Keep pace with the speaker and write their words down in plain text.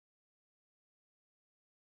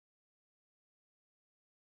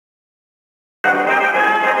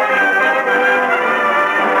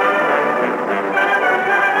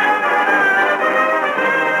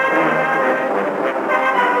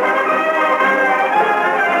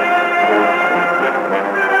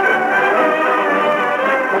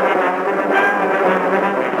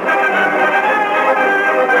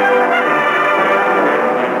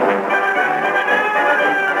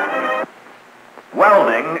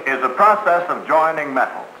is a process of joining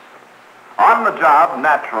metals. On the job,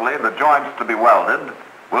 naturally, the joints to be welded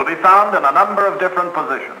will be found in a number of different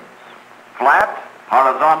positions: flat,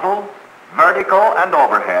 horizontal, vertical, and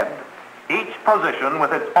overhead, each position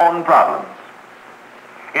with its own problems.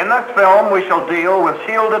 In this film, we shall deal with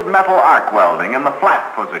shielded metal arc welding in the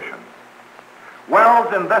flat position.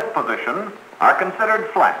 Welds in this position are considered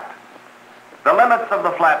flat. The limits of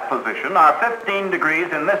the flat position are 15 degrees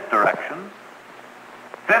in this direction,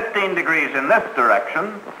 15 degrees in this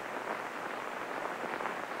direction,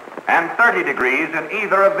 and 30 degrees in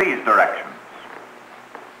either of these directions.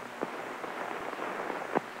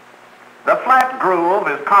 The flat groove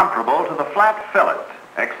is comparable to the flat fillet,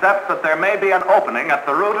 except that there may be an opening at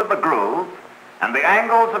the root of the groove, and the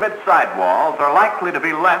angles of its sidewalls are likely to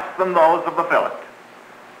be less than those of the fillet.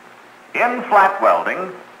 In flat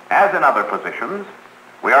welding, as in other positions,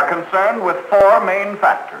 we are concerned with four main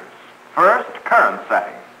factors. First, current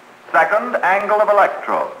setting. Second, angle of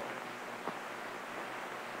electrode.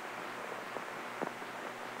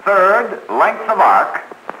 Third, length of arc.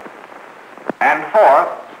 And fourth,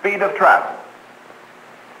 speed of travel.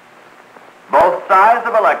 Both size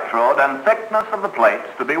of electrode and thickness of the plates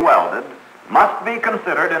to be welded must be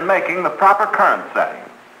considered in making the proper current setting.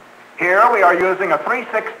 Here we are using a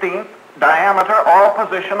 3/16 diameter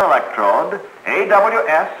all-position electrode,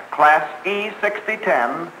 AWS class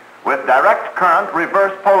E6010, with direct current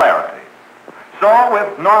reverse polarity. So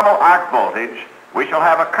with normal arc voltage, we shall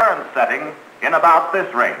have a current setting in about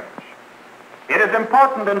this range. It is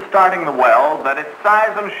important in starting the weld that its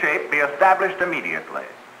size and shape be established immediately.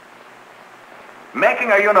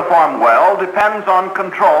 Making a uniform weld depends on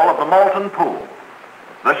control of the molten pool.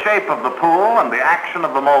 The shape of the pool and the action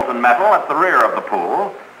of the molten metal at the rear of the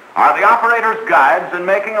pool are the operator's guides in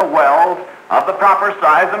making a weld of the proper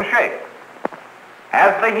size and shape.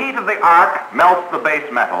 As the heat of the arc melts the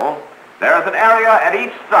base metal, there is an area at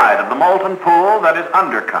each side of the molten pool that is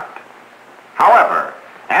undercut. However,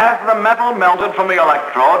 as the metal melted from the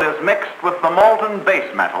electrode is mixed with the molten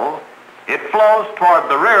base metal, it flows toward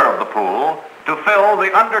the rear of the pool to fill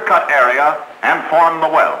the undercut area and form the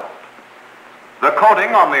weld. The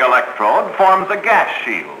coating on the electrode forms a gas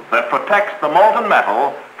shield that protects the molten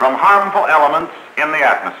metal from harmful elements in the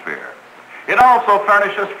atmosphere. It also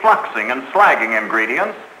furnishes fluxing and slagging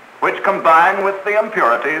ingredients which combine with the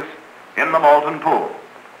impurities in the molten pool.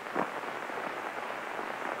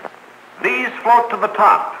 These float to the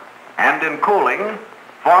top and in cooling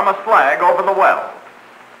form a slag over the weld.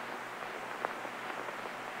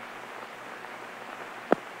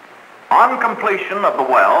 On completion of the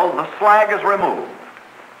weld, the slag is removed.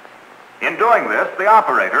 In doing this, the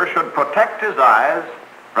operator should protect his eyes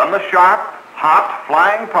from the sharp, hot,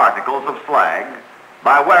 flying particles of slag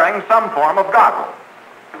by wearing some form of goggles.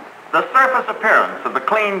 The surface appearance of the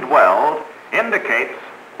cleaned weld indicates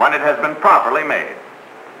when it has been properly made.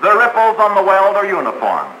 The ripples on the weld are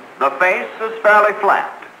uniform. The face is fairly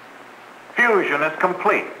flat. Fusion is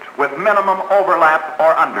complete with minimum overlap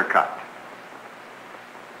or undercut.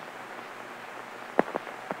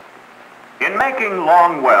 In making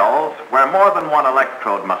long welds where more than one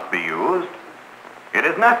electrode must be used, it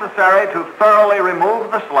is necessary to thoroughly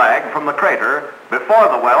remove the slag from the crater before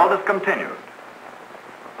the weld is continued.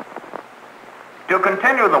 To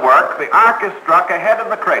continue the work, the arc is struck ahead of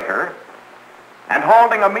the crater, and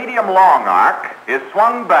holding a medium-long arc is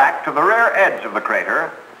swung back to the rear edge of the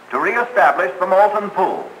crater to reestablish the molten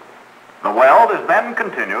pool. The weld is then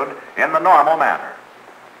continued in the normal manner.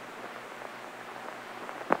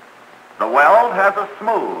 The weld has a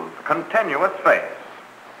smooth, continuous face.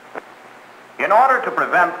 In order to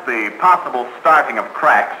prevent the possible starting of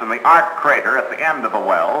cracks in the arc crater at the end of a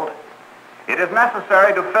weld, it is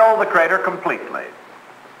necessary to fill the crater completely.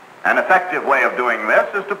 An effective way of doing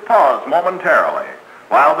this is to pause momentarily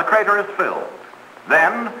while the crater is filled.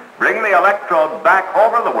 Then bring the electrode back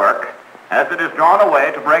over the work as it is drawn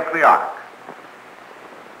away to break the arc.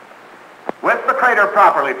 With the crater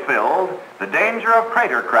properly filled, the danger of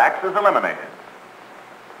crater cracks is eliminated.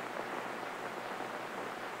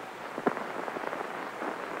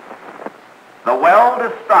 The weld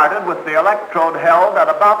is started with the electrode held at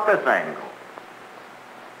about this angle.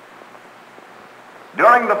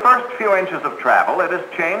 During the first few inches of travel, it is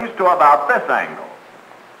changed to about this angle,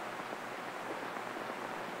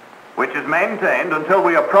 which is maintained until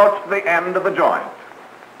we approach the end of the joint.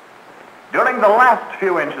 During the last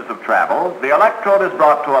few inches of travel, the electrode is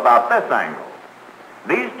brought to about this angle.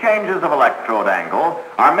 These changes of electrode angle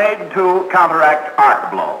are made to counteract arc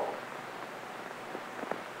blow.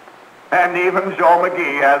 And even Joe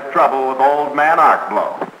McGee has trouble with old man arc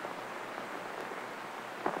blow.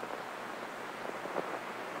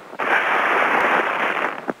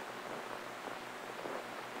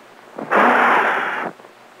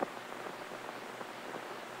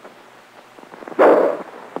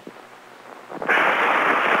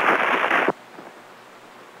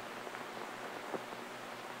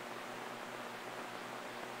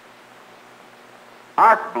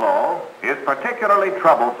 Arc blow is particularly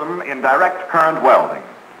troublesome in direct current welding.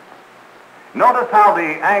 Notice how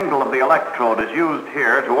the angle of the electrode is used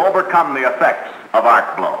here to overcome the effects of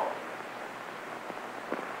arc blow.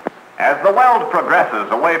 As the weld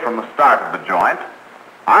progresses away from the start of the joint,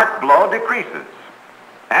 arc blow decreases.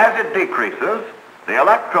 As it decreases, the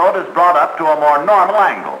electrode is brought up to a more normal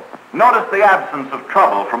angle. Notice the absence of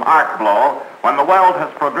trouble from arc blow when the weld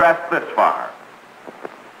has progressed this far.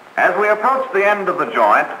 As we approach the end of the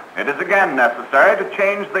joint, it is again necessary to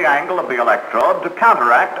change the angle of the electrode to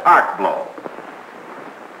counteract arc blow,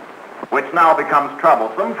 which now becomes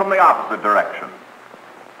troublesome from the opposite direction.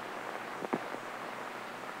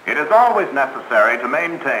 It is always necessary to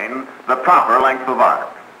maintain the proper length of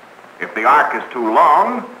arc. If the arc is too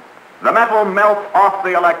long, the metal melts off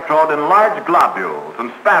the electrode in large globules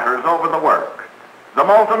and spatters over the work. The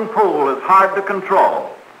molten pool is hard to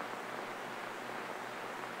control.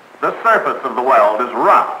 The surface of the weld is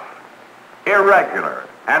rough, irregular,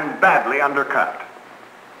 and badly undercut.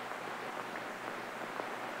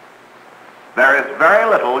 There is very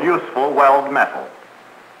little useful weld metal.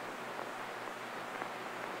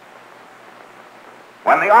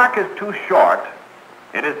 When the arc is too short,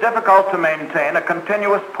 it is difficult to maintain a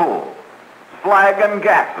continuous pool. Slag and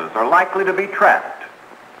gases are likely to be trapped.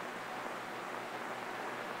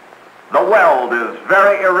 The weld is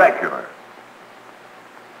very irregular,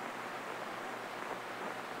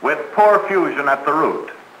 with poor fusion at the root.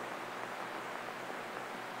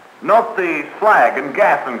 Note the slag and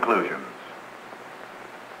gas inclusions.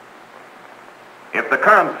 If the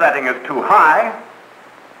current setting is too high,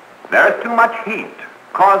 there is too much heat,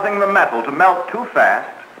 causing the metal to melt too fast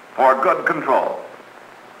for good control.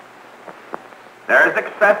 There is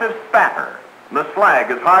excessive spatter. The slag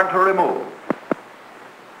is hard to remove.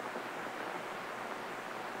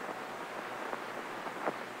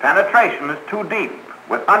 Penetration is too deep,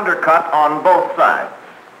 with undercut on both sides.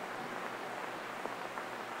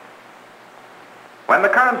 When the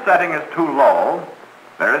current setting is too low,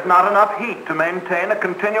 there is not enough heat to maintain a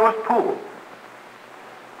continuous pool.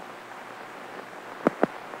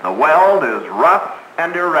 The weld is rough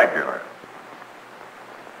and irregular.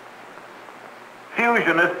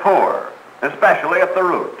 Fusion is poor, especially at the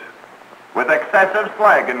root, with excessive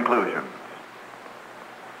slag inclusions.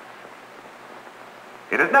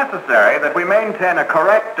 It is necessary that we maintain a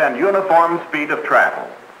correct and uniform speed of travel.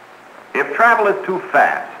 If travel is too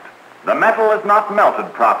fast, the metal is not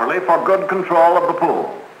melted properly for good control of the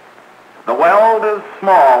pool. The weld is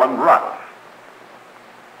small and rough.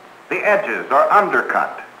 The edges are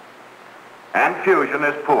undercut, and fusion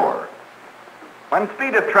is poor. When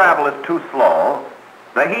speed of travel is too slow,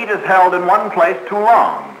 the heat is held in one place too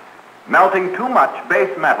long, melting too much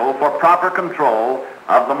base metal for proper control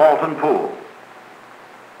of the molten pool.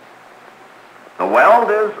 The weld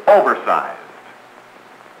is oversized.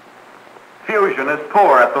 Fusion is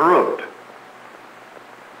poor at the root.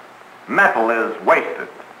 Metal is wasted.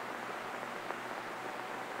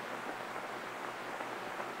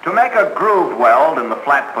 To make a groove weld in the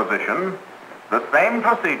flat position, the same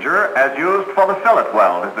procedure as used for the fillet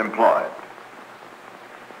weld is employed.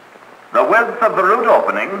 The width of the root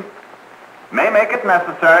opening may make it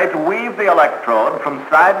necessary to weave the electrode from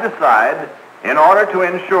side to side in order to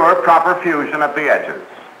ensure proper fusion at the edges.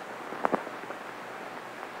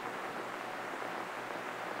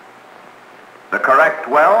 The correct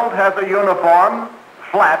weld has a uniform,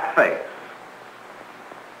 flat face.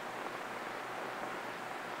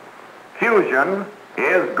 Fusion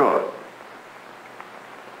is good.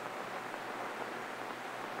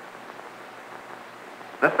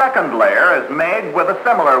 The second layer is made with a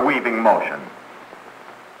similar weaving motion.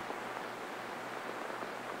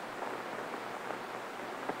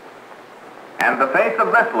 And the face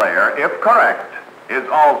of this layer, if correct, is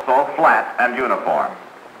also flat and uniform.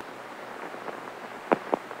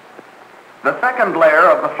 The second layer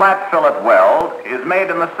of the flat fillet weld is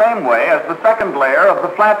made in the same way as the second layer of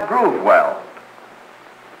the flat groove weld.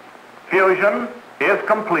 Fusion is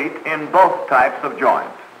complete in both types of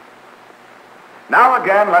joint. Now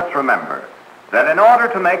again, let's remember that in order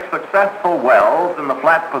to make successful welds in the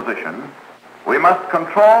flat position, we must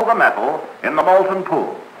control the metal in the molten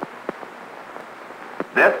pool.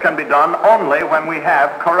 This can be done only when we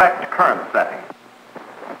have correct current setting.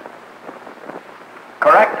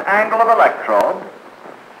 Correct angle of electrode